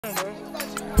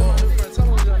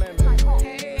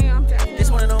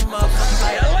This one of them motherfuckers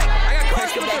like, I got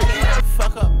questions that can't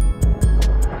fuck up.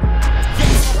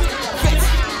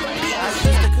 I used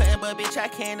to couldn't, but bitch, I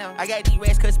can now. I got these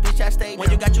rats, cause bitch, I stay. When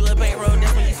you got you a bankroll,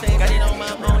 that's when you say. Got it on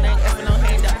my own, ain't effing no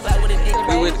hand up. Fly with a dick.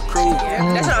 We with the crew.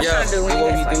 That's what I'm trying to do. What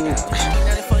we do.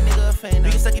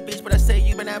 You can suck your bitch, but I say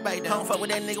you better not bite down. Don't fuck with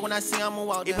that nigga when I see I'ma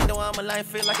walk down. Even though I'm alive,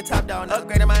 feel like a top dog.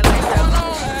 Upgrading my lifestyle.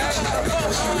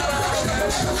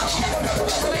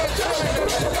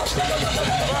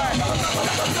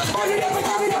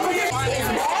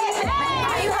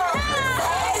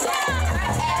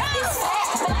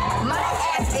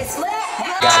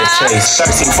 Gotta chase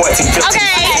 13, 14, 15.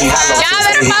 Okay, y'all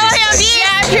better follow him.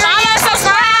 Follow,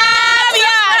 subscribe.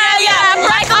 Yeah.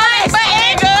 Like the like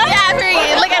button. Yeah,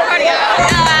 period. Look at the party, y'all.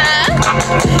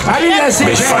 I need that shit.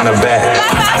 Bitch, find a bag.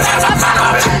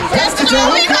 Let's go.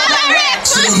 We got it.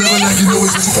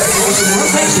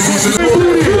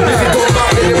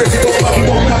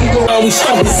 We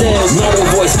stop his ass, normal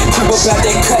voice. Creep up out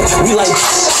that cut. We like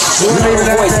normal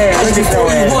voice. I just before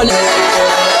you want it.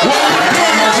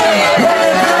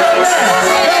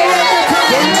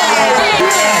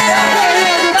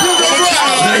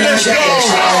 Let's go.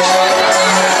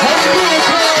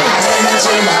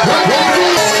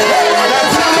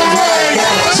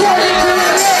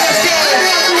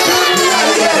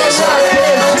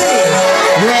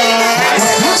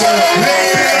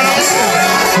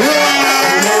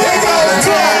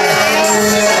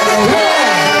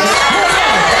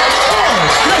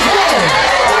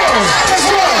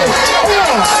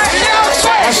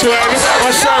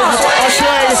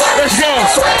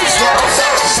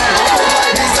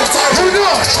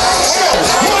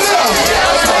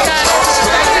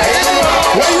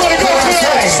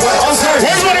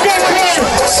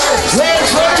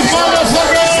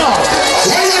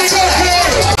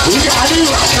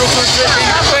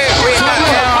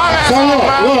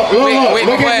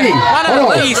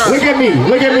 Look at me.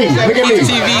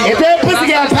 If that pussy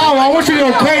got power, I want you to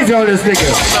go crazy on this nigga.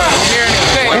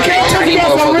 If that pussy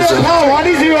got some real power, I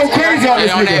need you to go crazy on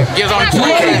this nigga.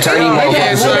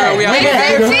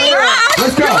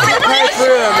 Let's go.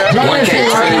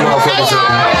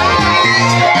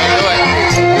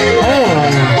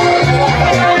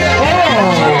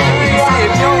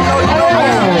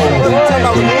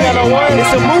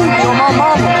 It's a movie on my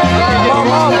mama.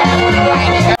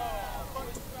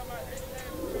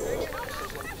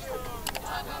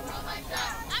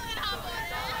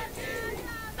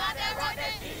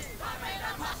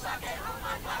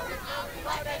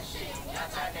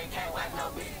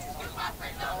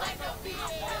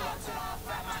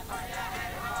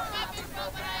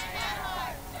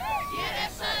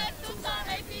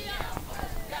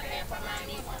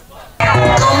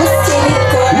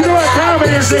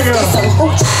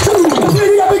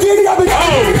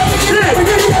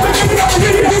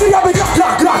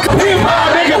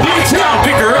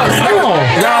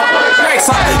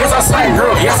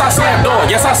 Yes, I slap dog.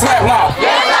 Yes, I slap lock.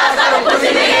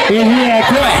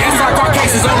 Yes, I caught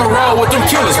cases on the road with them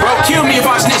killers, bro. Kill me if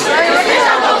I snitch.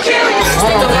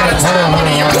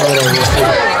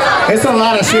 It's a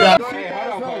lot of shit out.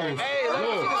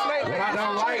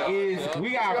 We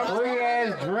got free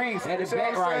ass drinks at the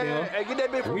back right now.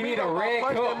 We need a red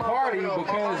cup party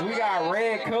because we got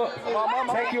red cup.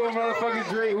 Take you a motherfucking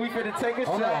drink. We finna take a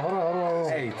shot. Hold on.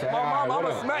 Hey,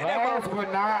 last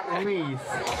but not least.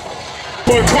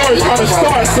 But Corey's trying to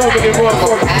start some of them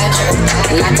motherfuckers.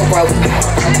 Like a rope.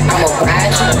 I'm a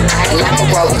ride you like a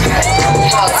rope.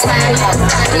 Hog time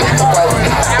like a rope.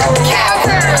 Cow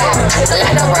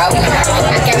like a rope.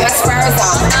 I get my spurs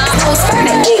on. Who's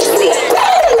gonna get me?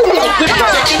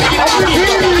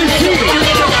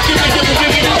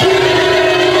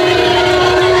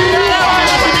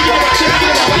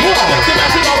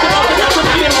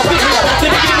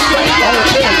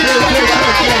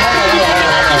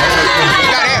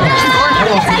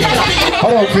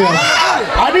 Hold on, Kim.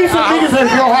 I need some niggas that's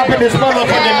gonna hop in this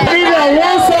motherfucking. We need that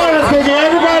one song that's gonna get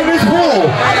everybody in this pool.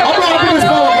 I'm gonna hop in this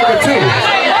motherfucker too.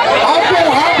 I'm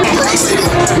gonna hop in.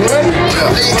 Ready?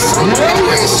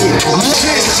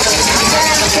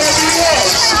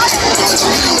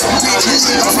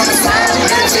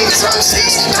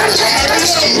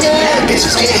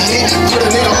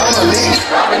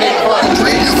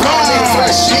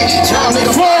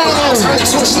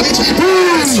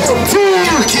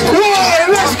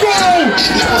 Let's go!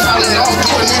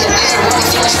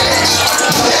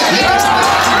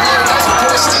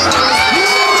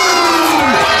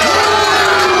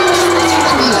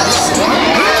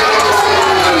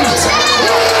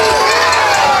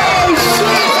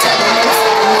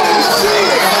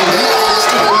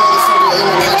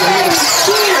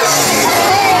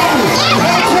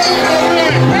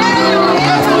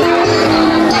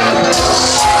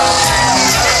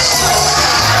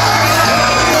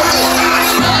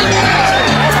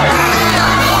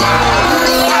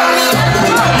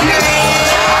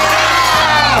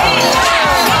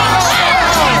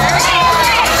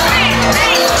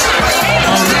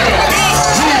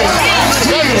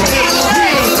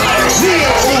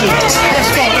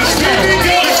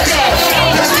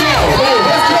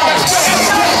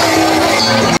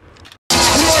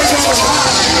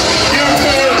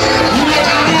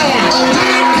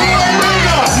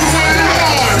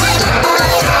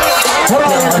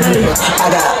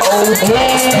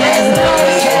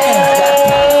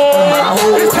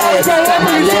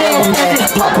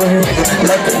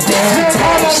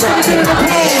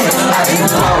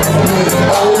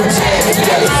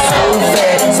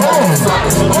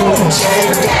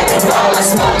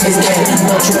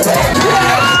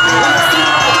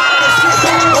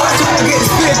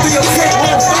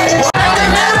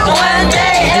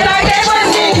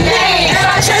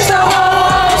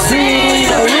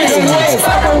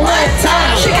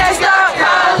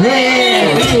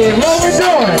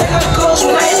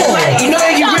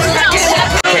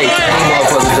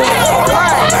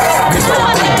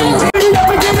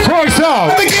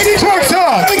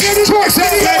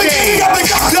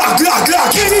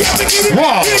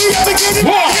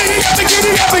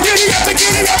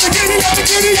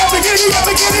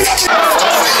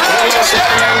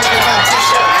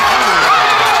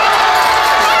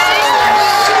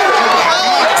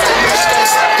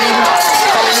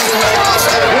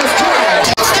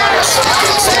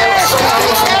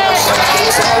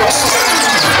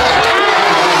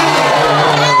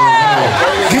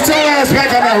 Get your ass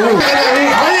back on that roof.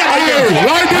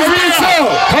 Light this bitch up.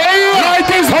 Light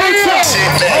this bitch up.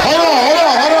 Hold on.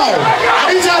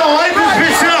 I need y'all to light this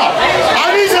bitch up.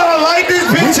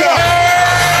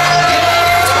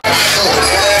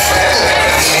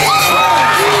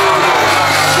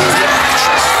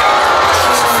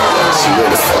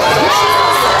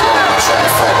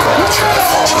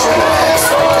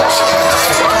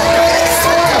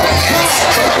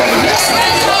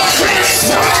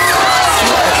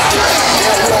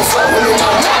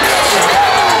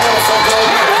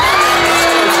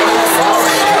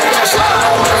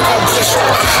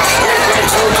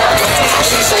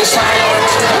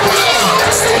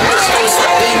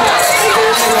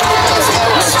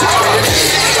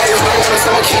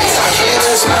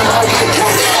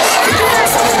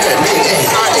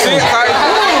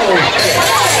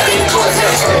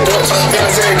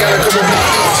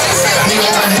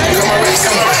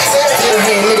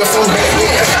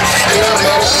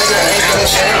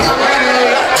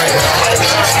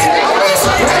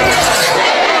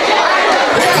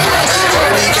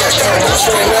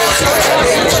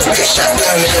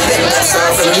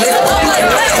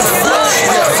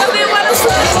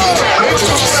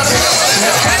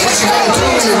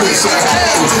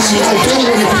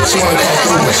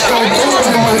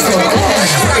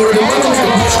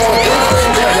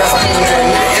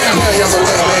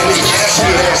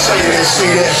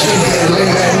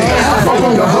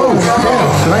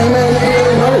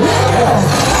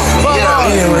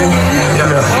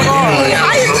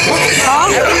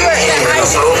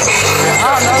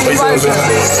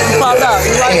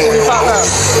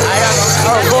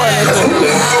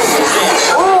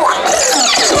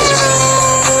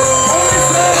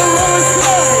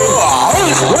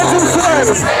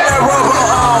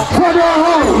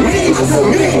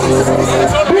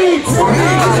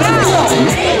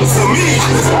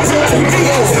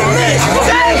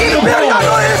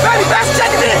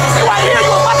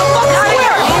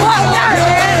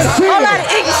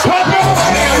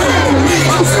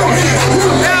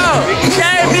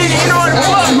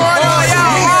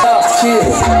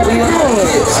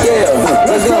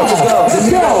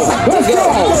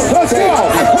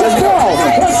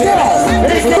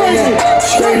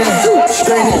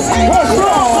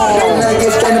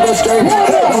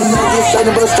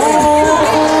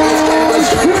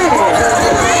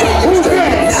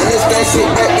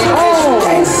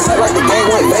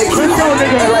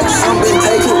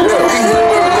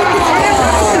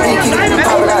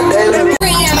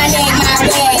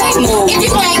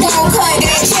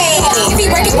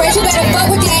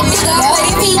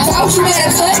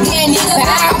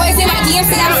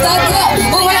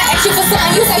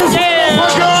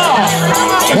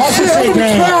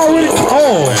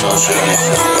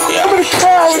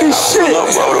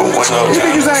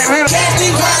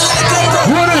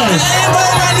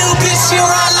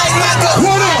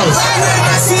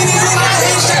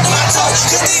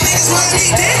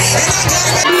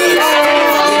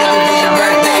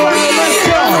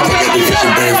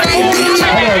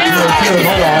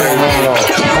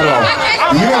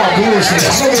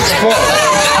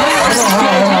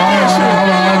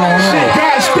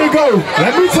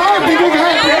 Let me talk, nigga.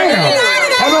 Goddamn.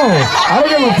 Hold on. I don't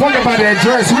give a fuck about that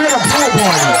dress. We got a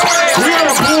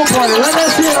pool party. Let that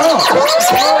shit up.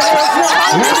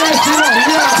 We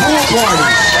got a pool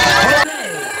party.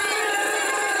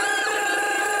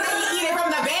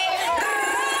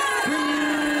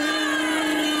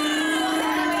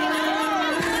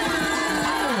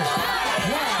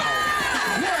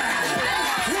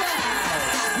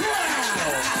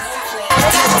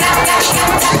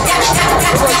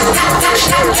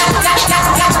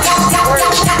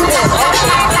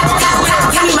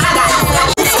 Give me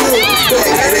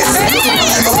my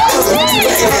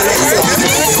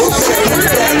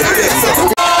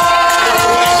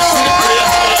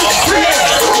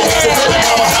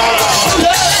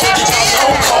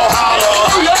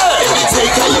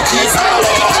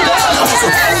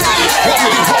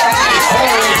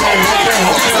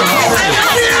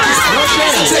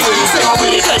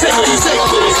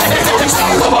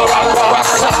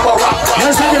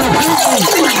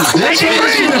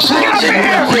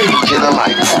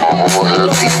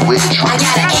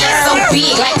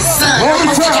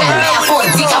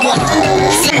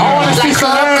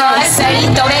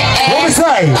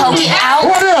Poke it out.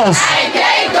 What else? I ain't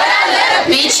gay, but I let a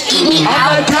bitch eat me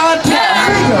out.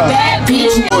 Bad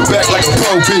bitch. Back like a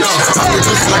pro bitch.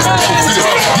 Just like a pro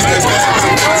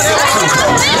bitch.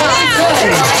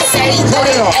 Say throw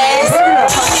that ass.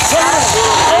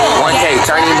 1K,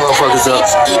 turn these motherfuckers up.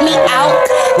 Eat me out.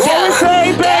 Yeah.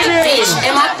 Bad bitch.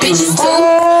 And my bitches too.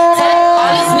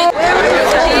 All these niggas.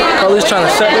 Police trying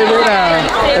to shut their door down.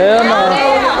 Hell no.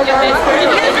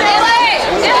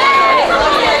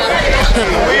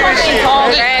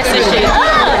 Grass and shit.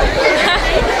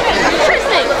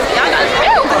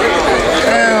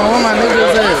 Damn, where my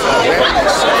niggas at?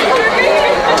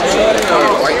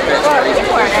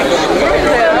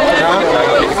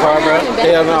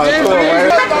 Hell no, it's cool,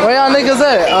 right? Where y'all niggas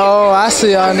at? Oh, I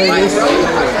see y'all niggas.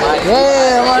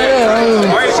 Yeah, I'm right here.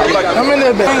 I'm in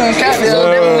there,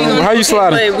 bitch. How you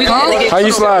sliding? How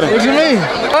you sliding? What you mean?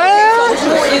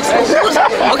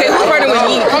 Okay, who's running with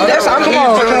me? I'm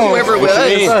whoever with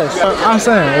us. I'm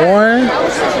saying one.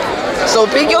 So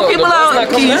pick your people out,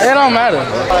 Keith. It don't matter.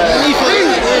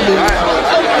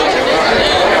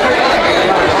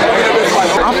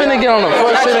 I'm finna get on the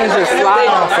foot shit and just slide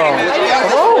on phone.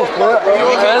 Oh,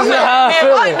 that's just how I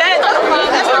feel it.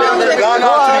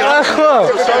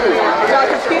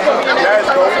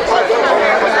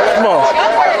 Come on.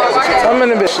 I'm in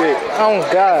the bitch shit. Oh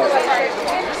God.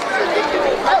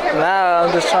 Nah,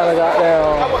 I'm just trying to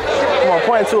goddamn. Come on,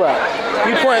 point two out.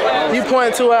 You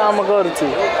point two out, I'm gonna go to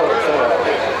two.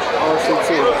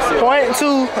 Point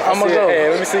two, I'm gonna go. Hey,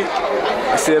 let me see.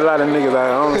 I see a lot of niggas. I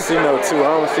don't see no two. I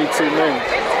don't see two names.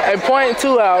 Hey, point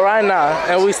two out right now,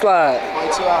 and we slide.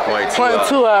 Point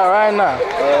two out right now.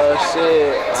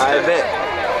 Shit. I bet.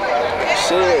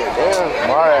 Shit, damn.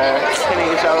 Alright.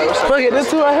 Fuck it, this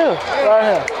two right here. Right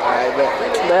here. I bet.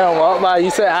 Damn, walk by. You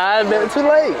said I bet too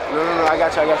late. No, I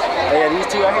got you. Yeah, these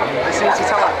two right here. Let's see what you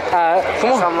talking about. Alright,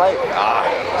 come on. Something late.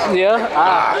 Yeah.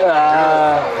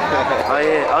 Oh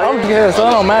yeah. I'm good, so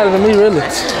it don't matter to me really.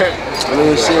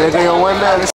 Little shit, they gonna win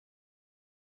that.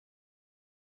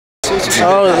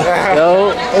 Oh,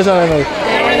 yo, what's your name?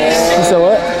 You said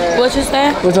what? What you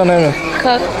say? What's your name?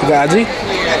 Cook. You got IG?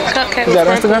 Cupcake You got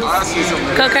Instagram?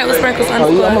 Cupcake with sprinkles Oh,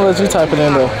 I'm gonna let you type it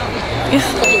in though.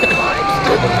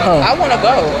 I want to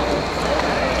go.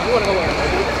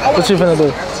 What you finna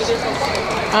do?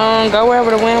 Go wherever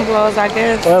the wind blows, I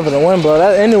guess. Wherever the wind blows,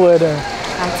 that's anywhere then.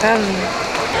 I'm telling you.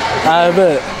 I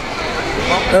bet.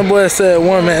 That boy said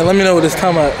one man. Let me know what it's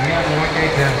talking about.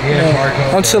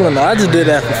 Yeah, I'm chilling though. I just did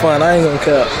that for fun. I ain't gonna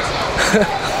cut.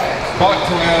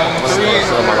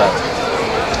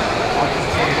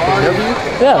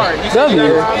 Yeah, W.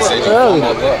 No.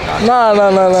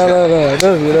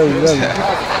 W.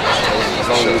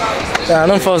 Nah,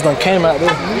 them folks done came out there.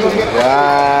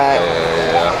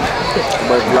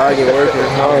 But vlogging working.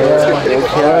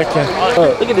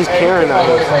 Look at this Karen out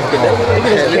here. Look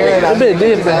at this Karen out here. That bitch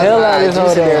did the hell out of this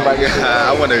whole day.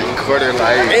 I want a quarter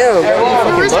like. Damn,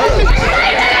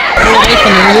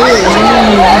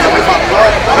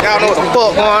 Y'all know what the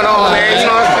fuck going on, man. You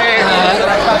know what I'm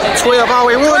saying? 12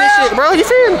 always ruin this shit, bro. You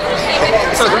feel me?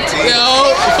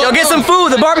 Yo, get some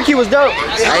food. The barbecue was dope.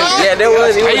 Yeah, there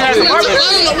was. I don't know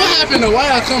what happened though. Why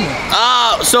y'all coming?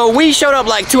 So we showed up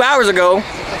like 2 hours ago,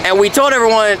 and we told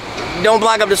everyone, don't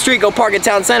block up the street, go park at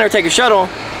town center, take a shuttle.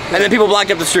 And then people blocked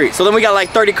up the street. So then we got like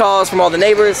 30 calls from all the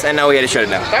neighbors, and now we had to shut it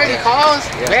down. 30 calls?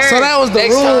 Yeah. So that was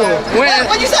the rule.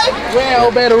 What'd you say? We ain't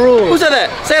obey the rules. Who said that?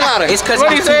 Say it louder. It's cause what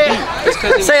do you say?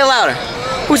 Say it louder.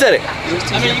 Who said it? I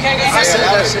mean, you can't go.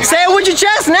 Say it with your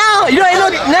chest now. You ain't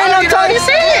no tongue. You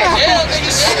say it.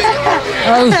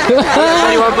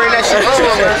 You want to bring that shit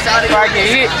over before I get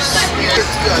hit?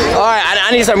 All right,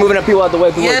 I need to start moving up people out the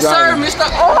way. Yes, sir, Mr.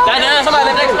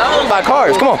 Somebody by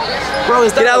cars. Come on, bro.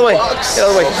 Get out of the way. Get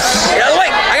out of the way. Get out of the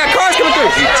way. I got cars coming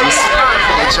through.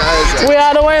 We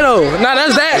out of the way though. Nah,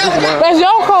 that's that. That's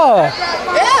your car.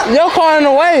 Yeah. Your car in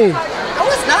the way. Oh,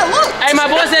 it's not. Look. Hey, my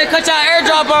boy said cut y'all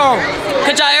airdrop on.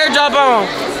 Cut y'all airdrop on.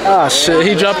 Ah shit,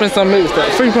 he dropping some mixtape.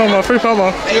 Free promo, free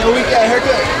promo. Hey, we got a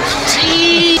haircut.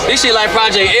 This shit like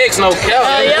Project X, no cap.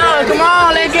 Yo, come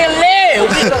on, let's get lit.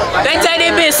 They take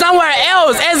this bitch somewhere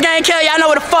else. S Gang Kelly, y'all know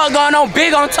what the fuck going on.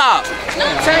 Big on top.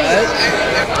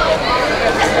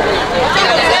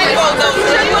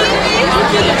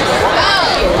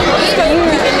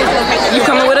 You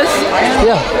coming with us?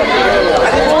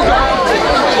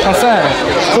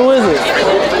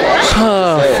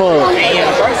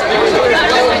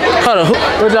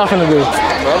 y'all finna do?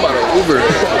 I'm about to Uber.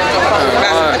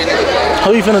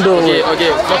 Who you finna do it with?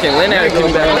 Okay, fucking Leonard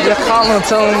coming back. Just call him and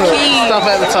tell him to stop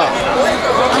at the top.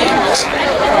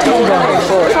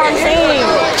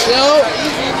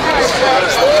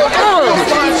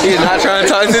 He's not trying to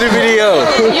talk to the video.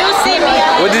 You see me.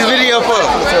 What this video for?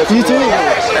 YouTube.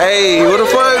 Hey, what the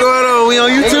fuck going on? We on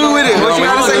YouTube with it. What you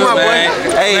gotta say, my boy?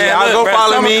 Hey, y'all go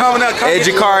follow me at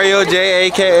Jacario,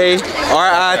 Jacario,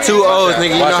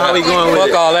 nigga. You know how we going with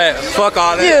it. Fuck all that. Fuck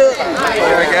all that.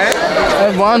 Okay?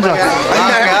 That's Bon Jovi.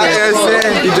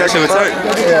 You Jackson with Turk?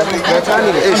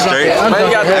 It's straight. Man,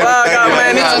 you got the vlog out,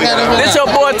 man. This your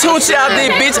boy Tunchi out there,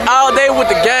 bitch, all day with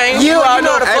the gang. You all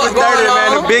know the fuck going on.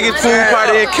 Man, the biggest pool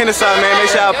party in Kennesaw, man.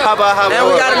 Make sure y'all pop out. And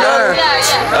we got another.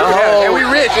 And we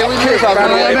rich. Hey,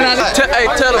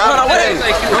 tell them, hold on, wait.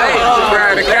 Hey,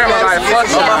 grab the camera like fuck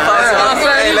you.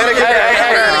 Hey, let it get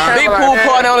that. Big pool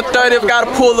party on the 30th,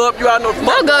 gotta pull up. You all know.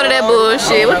 Don't go to that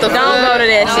bullshit. What the fuck? Don't go to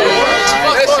that shit.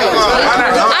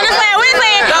 I'm just playing. We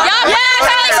playing.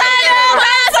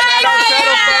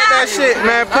 That shit,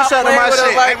 man. Push out of my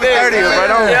shit. Like 30, bro.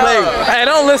 Don't play. Hey,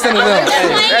 don't listen to them.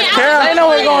 That's Carol. They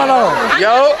know what's going on.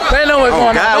 Yo. They know what's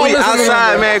going on. God, we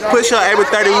outside, man. Push up every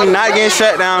 30. We not getting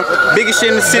shut down. Biggest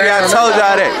shit in the city. I told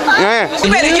y'all that. Yeah.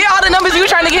 You better get all the numbers you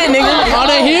trying to get, nigga. Are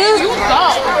they here?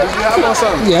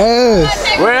 Yes.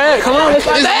 Where at? Come on, let's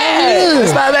slide back. Let's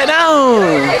slide back down.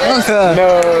 Okay.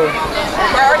 No.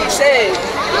 I already said.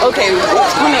 Okay,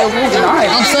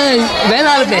 I'm saying they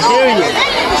not even here yet.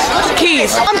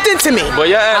 Keys, bumped into me. But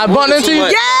yeah, I bumped into you?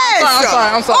 Yes!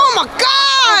 I'm sorry. Oh my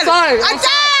God! sorry. I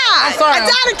died! sorry. I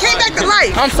died and came back to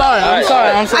life. I'm sorry. I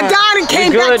died and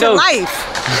came back to life.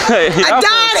 I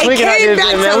died and came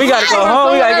back to life. We gotta go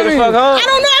home. We gotta get the fuck home. I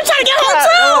don't know. I'm trying to get home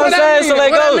too. I'm saying, so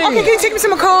let go. Okay, can you take me to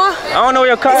my car? I don't know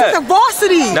where your car It's at. at the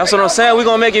varsity. That's what I'm saying. We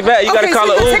gonna make it back. You gotta call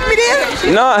so it you Uber. take me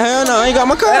there? No, hell no. I ain't got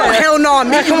my car. Oh, hell no,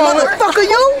 man. You motherfucker,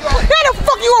 you. How the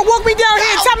fuck you gonna walk me down here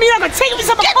and tell me you're not gonna take me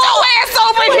to my car? Get your ass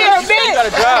over here, bitch. You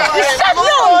gotta drive.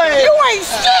 You ain't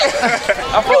shit.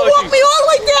 You walk me all the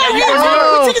way down here.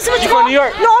 You from New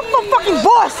York? No, I'm from fucking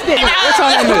Boston.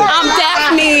 I'm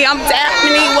Daphne.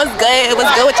 What's good?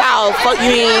 What's good with y'all? Fuck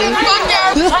you mean?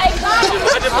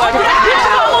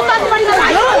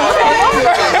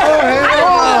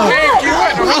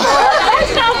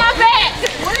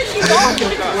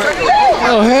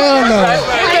 Oh hell no!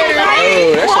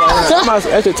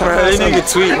 That's your time. This nigga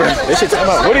tweet, bro. That shit talking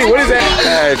about. What is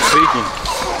that? Tweaking.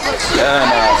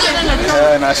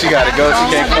 Nah, she gotta go. She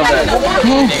can't come back.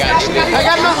 I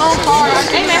got my own car.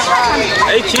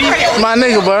 Hey, Keith. My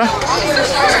nigga, bro.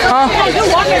 Huh?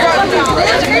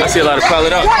 I see a lot of call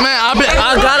it out. Man, I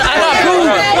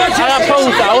got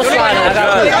proof. I was sliding. I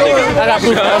got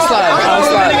proof. I was sliding.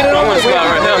 I want to slide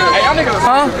right now.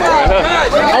 Huh?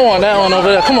 I want that one over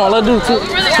there. Come on, let's do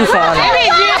two fine.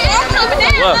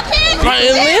 Right,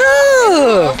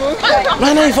 yeah.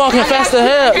 Man, they fucking fast as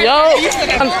hell, yo.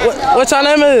 What your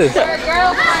name is?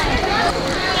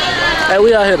 Hey,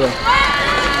 we out here though.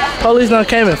 Police done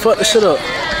came and fucked the shit up. You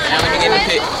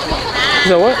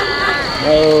said what?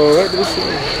 Oh, right this shit.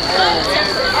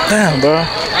 Damn, bro.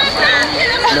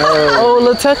 No. Oh,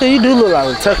 Lil Tucker, you do look like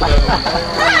Lil Tucker.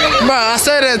 Bro, I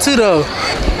said that too though.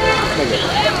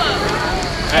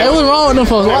 Hey, what's wrong with them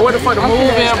folks? What the fuck the move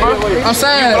in, bro? I'm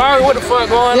saying. What the fuck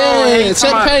going on? Yeah,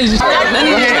 check the page.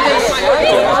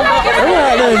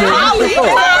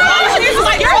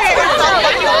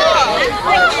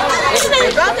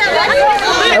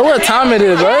 Hey, what time it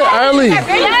is, bro? Early. Let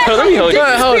me hold you.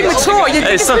 Premature. Your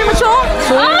dick is premature?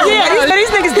 Yeah, these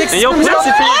niggas dicks is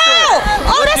premature.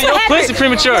 Oh, that's what happened. Pussy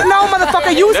premature. No,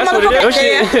 motherfucker, you motherfucker. Your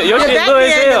shit low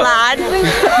as hell.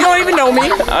 You don't even know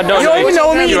me. I don't. You don't even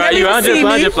know me. You right. I'm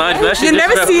just You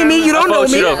never see me. You don't know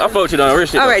me. I fought you though. Real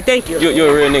shit. All right, thank you. You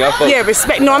a real nigga. I fought. Yeah,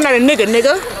 respect. No, I'm not a nigga.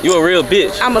 You a real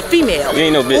bitch. I'm a female. You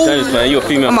ain't no bitch. I'm just playing. You a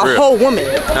female. I'm a whole woman.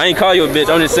 I ain't call you a bitch.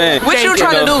 I'm just saying. What you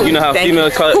trying to do? You know how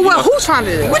females call it. Who's trying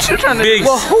to do? What you trying to do?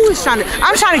 Well, who is trying to?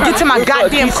 I'm trying to get to my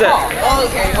goddamn car.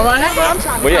 Okay. All right. I'm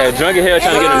trying to. But yeah, drunk in hell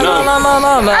trying to get a numb.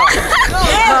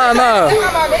 No.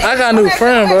 I got a new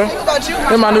friend, bro.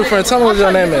 That's my new friend. Tell me what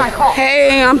your name is.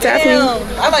 Hey, I'm Daphne.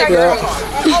 I like girls.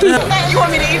 You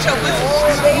want me to eat your pussy?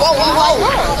 Whoa.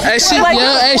 Hey, she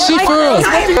for real.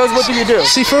 What do you do?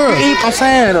 She for real. I'm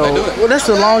saying though, well, that's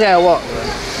a long ass walk.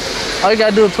 All you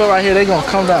gotta do is put right here. They gonna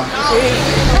come down.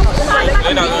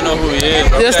 They not gonna know who he is.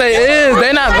 Bro. Yes, they is.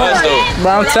 They not going. But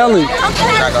I'm telling you.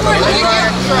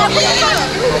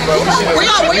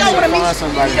 Where y'all wanna meet?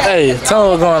 Hey, tell me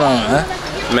what's going on, man.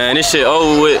 Man, this shit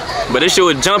over with. But this shit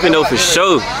was jumping though for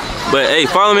sure. But hey,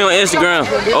 follow me on Instagram.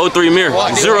 03 Mir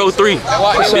 03.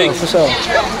 For sure.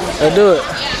 Let's do it.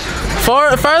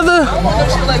 Further? I'm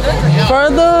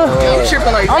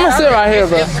gonna sit right here,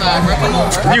 bro.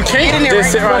 You can't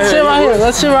just sit right here.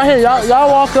 Let's sit right here. Y'all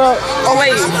walk up. Oh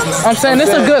wait. I'm saying this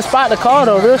is a good spot to call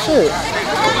though, real shit.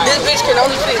 This bitch can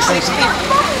only fit 6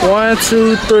 people. 1,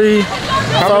 2, 3.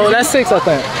 So that's 6, I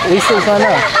think. We 6 right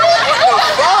now.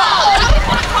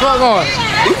 Fuck on.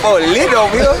 You for lit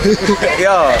over here.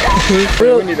 Yeah.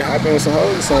 We need to hop in with some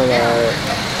hoes or something like that.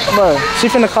 Bro, she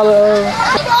finna call it,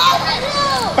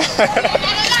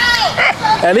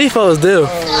 Hey, these folks do.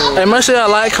 Hey, make sure y'all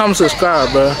like, comment,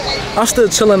 subscribe, bro. I'm still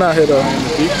chilling out here, though.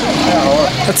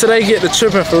 Until they get to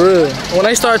tripping for real. When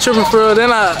they start tripping for real,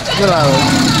 then I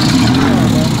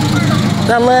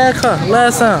that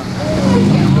last sound.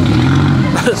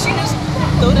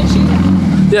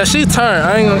 Yeah, she turned.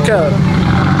 I ain't gonna count.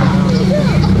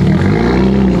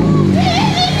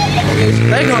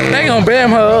 They gonna bam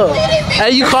her up.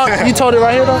 Hey, you told it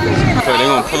right here though? So they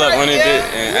gonna pull up on it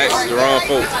and ask the wrong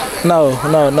folks.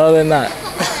 No, they're not.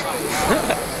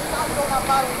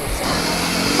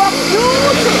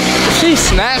 She's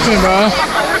snapping, bro.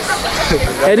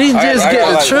 Hey, these just get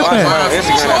the tripping.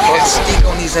 Stick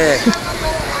on his head.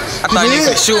 I thought you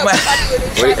could shoot my.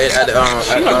 Wait, at the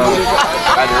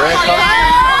red car.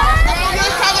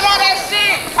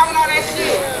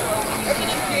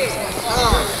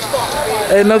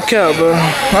 Hey, no cap, bro.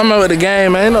 I'm out with the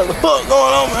game, man. Ain't know what the fuck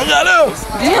going on, man. Got up.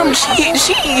 Damn, she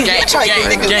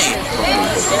Gang.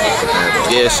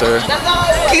 Yes, sir.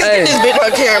 Get this bitch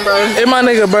on camera. It's my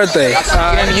nigga birthday.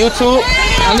 On YouTube.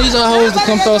 I need y'all hoes to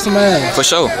come throw some ass. For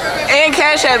sure. And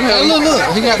cash at him. Hey, look.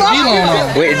 He got the beat on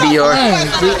him. With DR.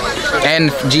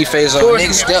 And G-Face on.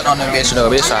 Nigga stepped on them bitch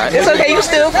though. It's alright. It's okay, you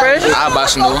still fresh. I'll buy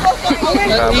some new.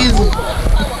 That's easy.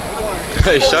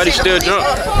 Hey, Shawty still drunk.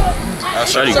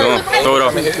 Shawty going. Throw it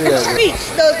off. The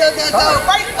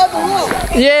right of the room.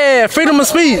 Yeah, freedom of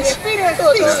speech.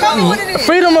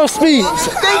 Freedom of speech.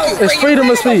 Thank you. It's freedom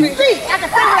of speech.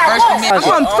 I'm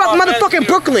from motherfucking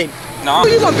Brooklyn. No.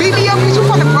 You gonna beat me up because you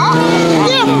fucking wrong?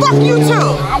 Yeah, fuck you too.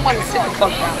 I want to sit the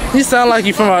fuck down. You sound like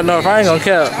you from out north. I ain't gonna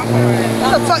cap.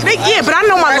 Yeah, but I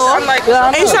know my law.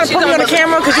 And you trying to put me on the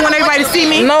camera because you want everybody to see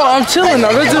me? No, I'm chilling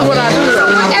though. This is what I do.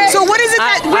 So what is it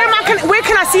that, where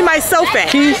can I see myself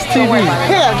at? Keys TV.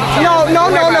 Yeah. No.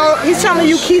 He's telling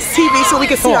you Keys TV so we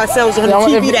can see ourselves on the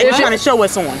TV that he's trying to show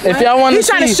us on. If y'all want to He's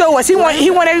trying to show us. He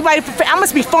want everybody. I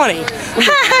must be funny.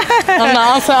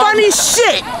 I'm funny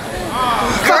shit.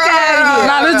 Fuck out of here.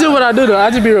 Nah, this is what I do though.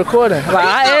 I just be recording. Like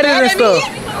I edit and stuff.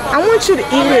 I want you to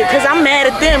eat it because I'm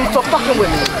mad at them for fucking with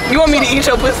me. You want me to eat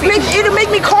your pussy? It'll make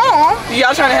me calm.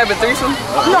 Y'all trying to have a threesome?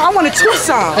 No, I want a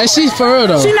twosome. Hey, she's for real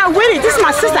though. She not with it. This is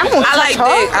my sister. I'm gonna touch her.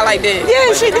 I like that.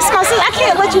 Yeah, this is my sister. I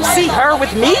can't let you see her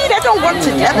with me. That don't work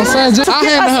together. I'm saying, So I'll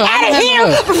get handle us her. out of here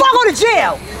before I go to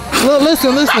jail. Look,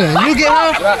 listen.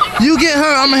 You get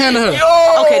her. I'ma handle her.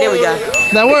 Okay, there we go.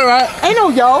 That work, right? Ain't no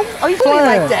yo. Oh, you doing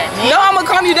like that, man? No, I'm gonna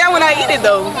calm you down when I eat it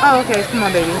though. Oh, okay. Come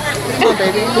on, baby.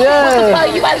 Yeah. Oh,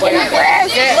 you about to get your grass?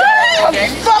 Okay.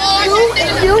 Fuck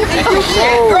you.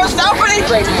 Girl, stop putting.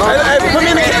 Hey, put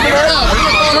me in the camera.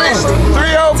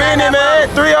 3-0 Benny, man.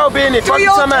 3-0 Benny. Fuck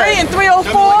you somebody. 303 and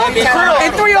 304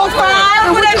 and 305.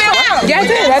 And what that now? Yeah, I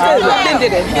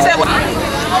did it. He said what?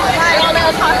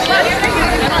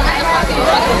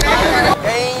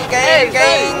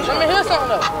 Gang. Let me hear something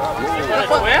though.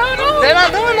 They're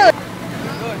not doing that.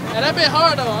 Yeah, that been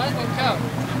hard though. I ain't gonna count.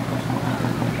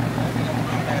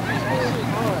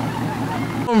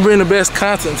 I'm gonna bring the best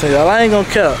content to y'all. I ain't gonna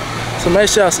count. So make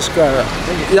sure y'all subscribe.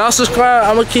 Y'all subscribe,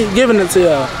 I'm gonna keep giving it to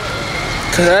y'all.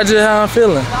 Cause that's just how I'm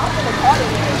feeling.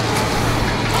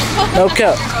 No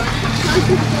cap.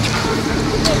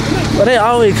 But they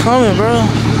always coming, bro.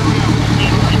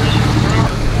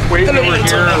 Waiting over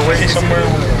here or waiting somewhere.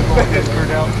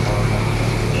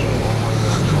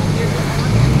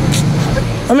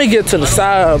 Let me get to the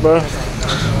side, bro.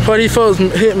 Before these folks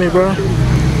hit me, bro.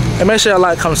 And make sure y'all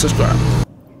like, comment, subscribe.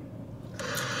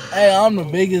 Hey, I'm the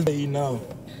biggest that you know.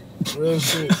 Real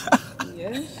shit.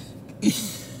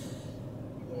 Yes.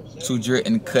 Too drip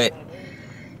in the cut.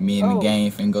 Me and the gang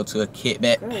finna go to a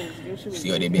kickback. See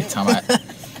what they been talking about.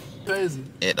 Crazy.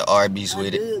 At the Arby's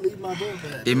with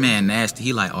it. This man nasty.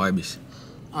 He like Arby's.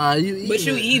 You eat But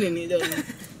you eating it though.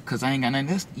 Cause I ain't got nothing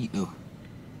else to eat though.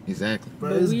 Exactly. Bro,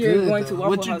 But it's we are good, going though. to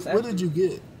Waffle House What did you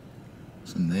get?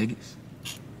 Some nuggets.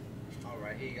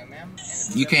 Alright, here you go, ma'am.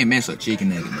 You can't mess up chicken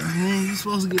nuggets, bro. Man, you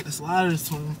supposed to get the sliders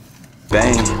to him.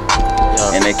 Bang.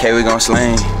 And that K we gon'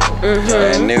 slang.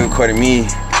 And nigga recorded me.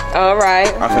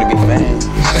 Alright. I'm finna be famous.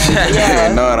 Yeah.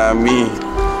 You know what I mean?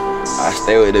 I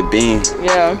stay with the beam.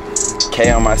 Yeah. K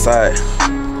on my side.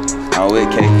 I'm with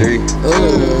K3.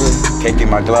 K3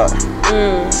 my Glock.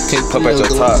 Pop at your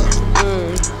top.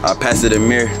 I pass it the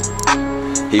mirror.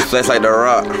 He flex like the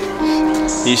Rock.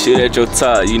 He shoot at your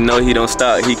top. You know he don't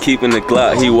stop. He keeping the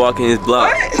Glock. He walking his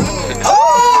block.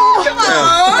 Oh, come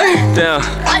on. Damn,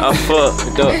 I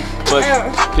fucked up. But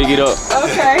pick it up.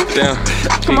 Okay. Damn.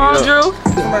 Come on, Drew.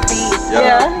 My feet.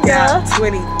 Yeah.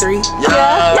 23.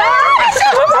 Yeah.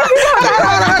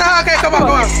 Okay, come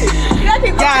on.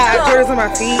 Yeah, Jordans on my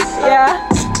feet. Yeah.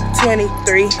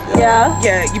 23. Yeah.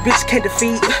 Yeah, you bitch can't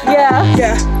defeat. Yeah.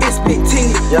 Yeah, it's Big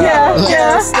T. Yeah.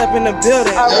 Yeah, step in the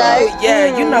building. All right.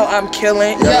 Yeah, you know I'm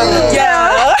killing.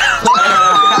 Yeah.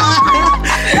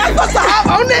 I'm supposed to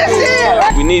hop on that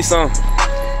shit. We need some.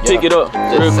 Pick it up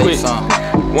real quick.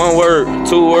 1 word,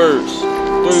 2 words,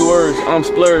 3 words. I'm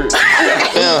splurged.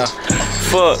 Damn.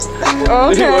 Fuck.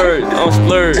 3 words. I'm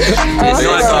splurged.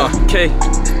 Okay.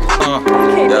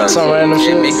 Some random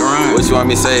shit. What you want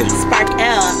me to say? Spark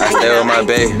L. I stay with my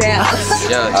babe.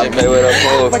 Yeah, I play with her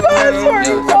pole. I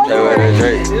play with her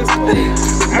Drake.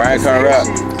 Brian can't rap.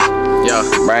 Yeah,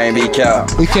 Brian B. Cal.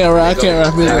 We can't rap. I can't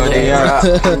rap either.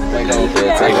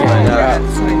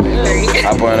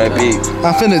 Hop on that beat.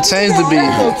 I'm finna change the beat.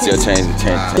 Still change it.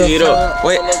 Pick it up.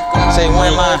 Wait, say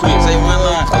one line. Say one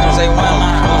line. Say one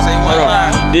line. Say one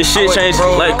line. This shit changed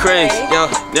like crazy.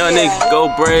 Young nigga, go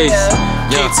braids.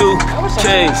 G2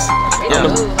 K's.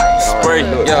 Spray.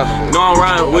 No, I'm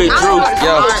riding with Drew.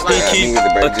 He keep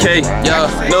a K.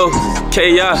 No,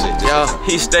 K.I.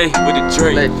 He stay with the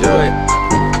Drake.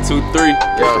 2, 3.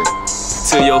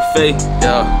 To your face.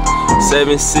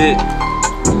 7, 6.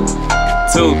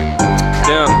 2.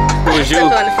 Damn, who is you?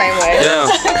 Damn,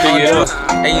 pick it up.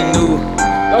 And you knew.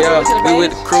 We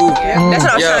with the crew. That's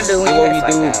what I was trying to do. What we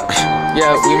do.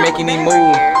 We making these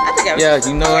moves.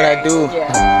 You know what I do.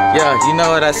 You know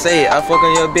what I say. I fuck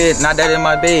on your bed, not that in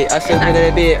my bed. I said with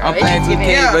that bed. I'm playing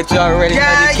 2K, but you already know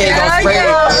the K gon' spray it.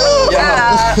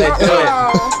 Let's do it.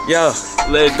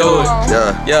 Let's do it.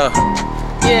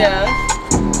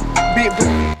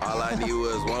 All I need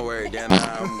was 1 word. Then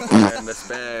I'm the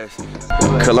spaz.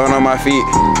 Cologne on my feet.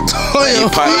 You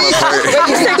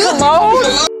said cologne?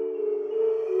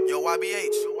 Yo, YBH.